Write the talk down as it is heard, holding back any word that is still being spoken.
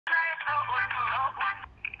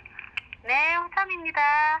네, 후참입니다.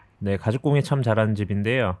 네, 가죽공예 참 잘하는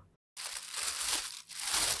집인데요.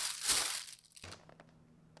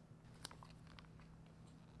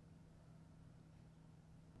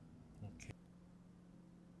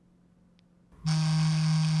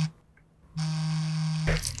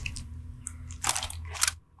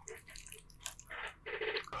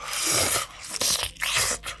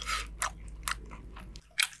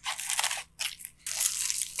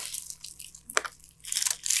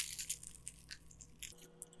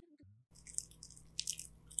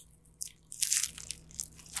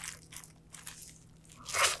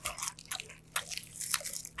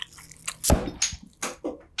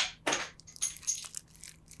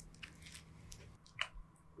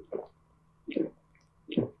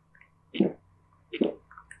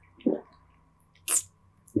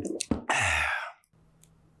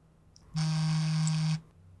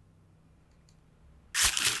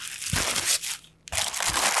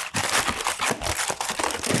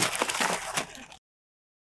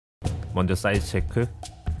 먼저 사이즈 체크.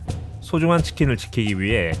 소중한 치킨을 지키기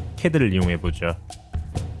위해 캐드를 이용해보죠.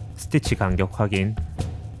 스티치 간격 확인,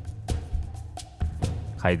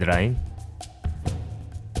 가이드라인,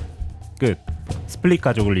 끝. 스플릿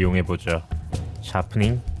가죽을 이용해보죠.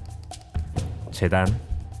 샤프닝, 재단,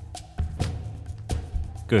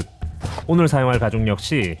 끝. 오늘 사용할 가죽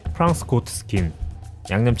역시 프랑스 고트스킨,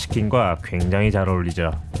 양념치킨과 굉장히 잘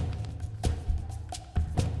어울리죠.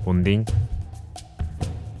 본딩,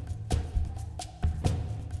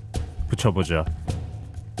 붙여보죠.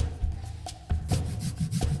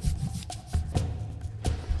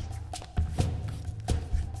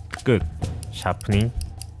 끝. 샤프닝,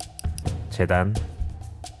 재단,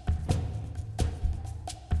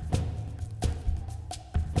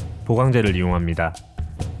 보강제를 이용합니다.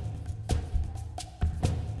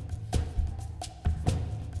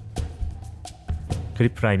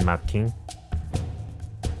 그리프 라인 마킹,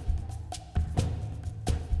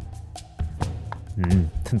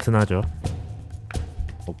 튼튼하죠.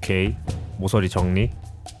 오케이. 모서리 정리,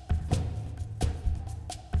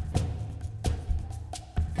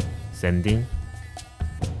 샌딩,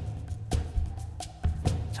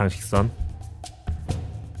 장식선,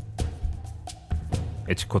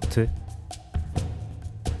 엣지코트,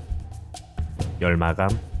 열 마감,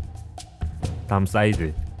 다음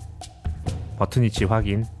사이드, 버튼 위치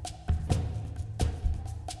확인,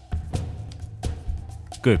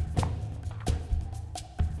 끝.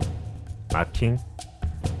 마킹,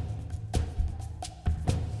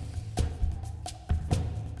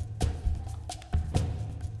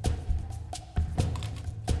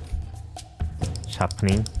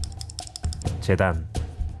 샤프닝, 재단,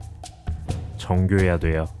 정교해야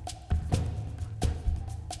돼요.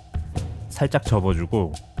 살짝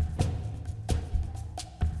접어주고,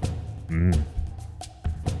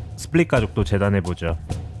 스플릿 가죽도 재단해보죠.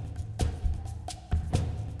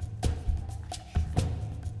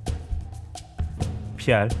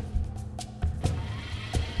 PR,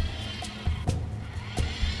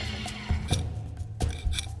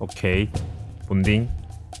 오케이. 본딩,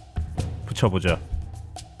 붙여보죠.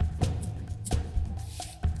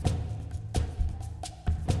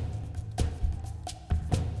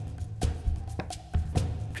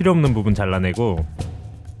 필요없는 부분 잘라내고,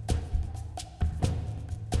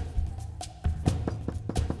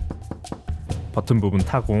 버튼 부분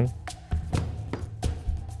타공,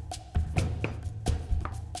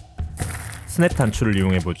 스냅 단추를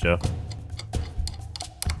이용해보죠.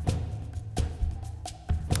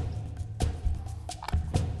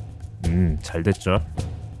 잘됐죠.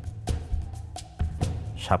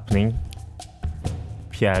 샤프닝,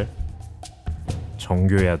 PR,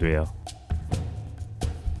 정교해야 돼요.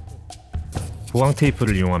 보강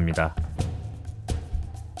테이프를 이용합니다.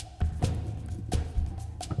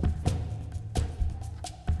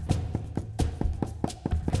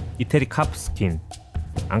 이태리 카프스킨,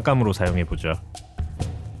 안감으로 사용해보죠.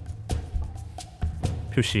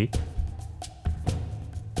 표시,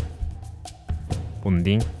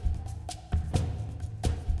 본딩,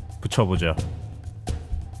 붙여보죠.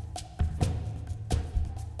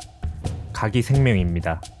 각이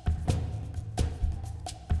생명입니다.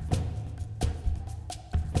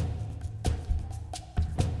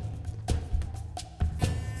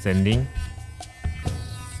 샌딩,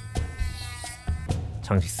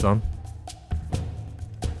 장식선,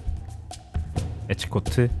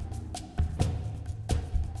 엣지코트,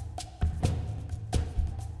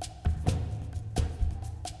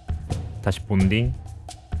 다시 본딩,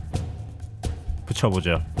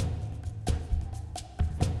 붙여보죠.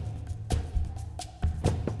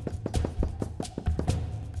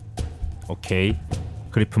 오케이.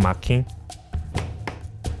 그리프 마킹,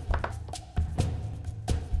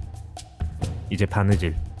 이제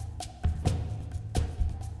바느질.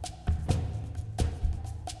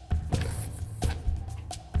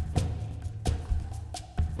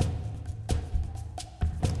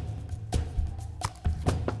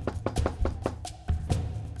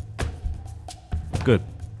 끝.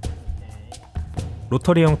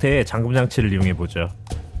 로터리 형태의 잠금장치를 이용해보죠.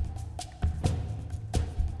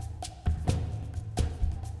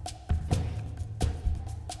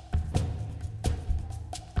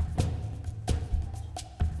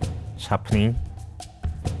 샤프닝,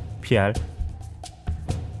 PR,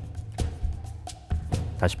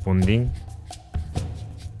 다시 본딩,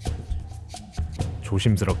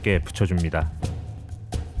 조심스럽게 붙여줍니다.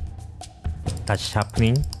 다시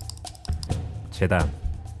샤프닝, 재단,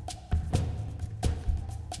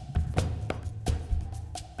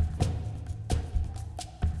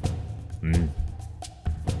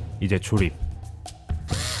 이제 조립.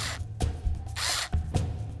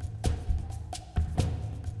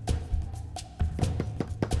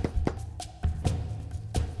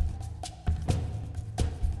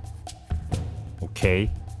 오케이.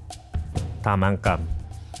 다음 안감.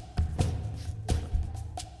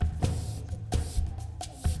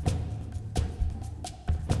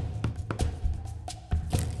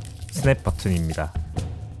 스냅 버튼입니다.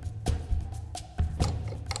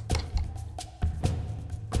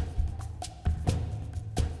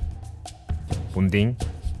 본딩,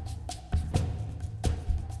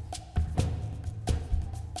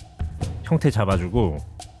 형태 잡아주고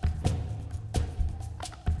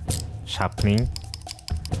샤프닝,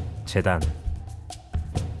 재단,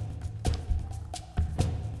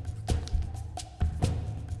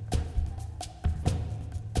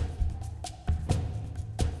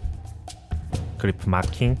 그리프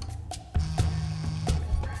마킹.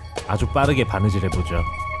 아주 빠르게 바느질 해보죠.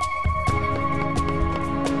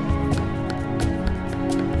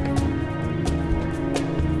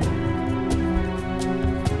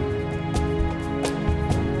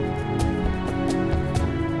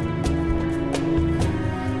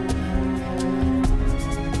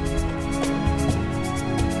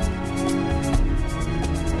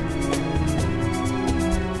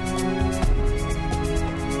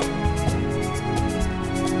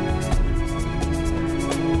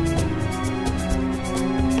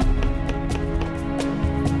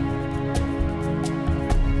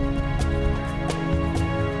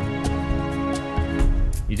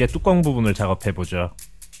 이제 뚜껑 부분을 작업해보죠.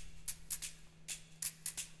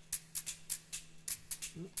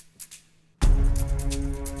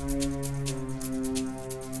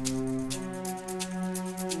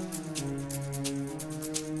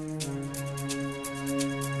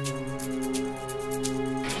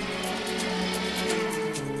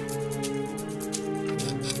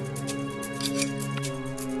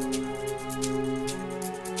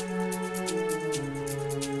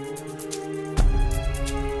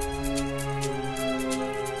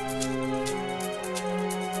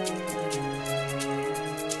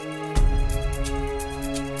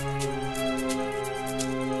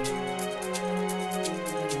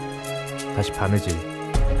 다시 바느질.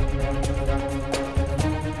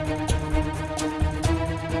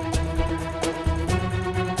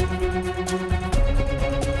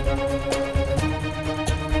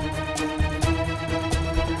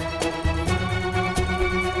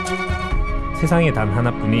 세상에 단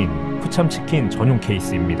하나뿐인 후참치킨 전용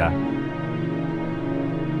케이스입니다.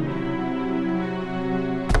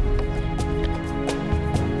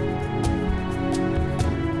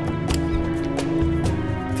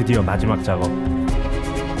 드디어 마지막 작업.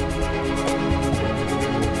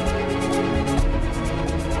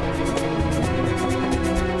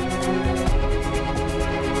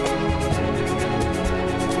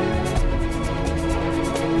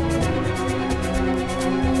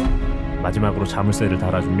 마지막으로 자물쇠를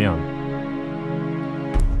달아주면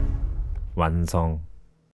완성.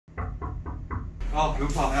 아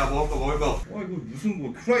배고파. 야 먹을 거. 이거 무슨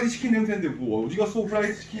뭐 후라이드 치킨 냄새인데 뭐 어디 갔어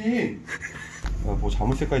후라이드 치킨? 야 뭐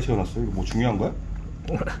자물쇠까지 채워놨어. 이거 뭐 중요한 거야?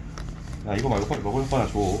 야 이거 말고 빨리 먹을 거 하나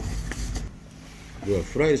줘. 뭐야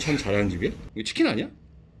후라이드 참 잘하는 집이야? 이거 치킨 아니야?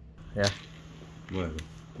 야, 뭐야 이거?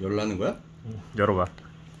 열라는 거야? 열어봐.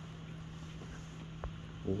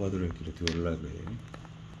 뭐가 들어있길래 또 열라 그래?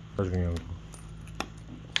 더 중요한 거.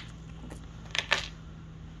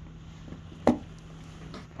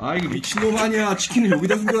 아 이거 미친놈 아니야. 치킨을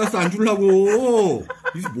여기다 숨겨놨어 안 주려고.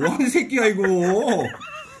 이거 뭐하는 새끼야 이거.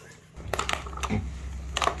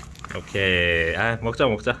 오케이. 아 먹자.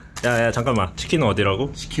 야야 잠깐만. 치킨은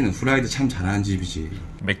어디라고? 치킨은 후라이드 참 잘하는 집이지.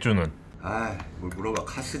 맥주는? 아 뭘 물어봐.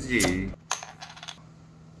 카스지.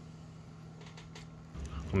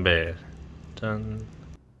 건배. 짠.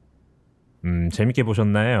 재밌게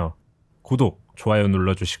보셨나요? 구독, 좋아요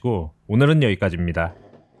눌러주시고 오늘은 여기까지입니다.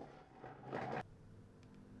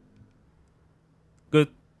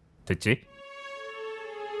 끝. 됐지?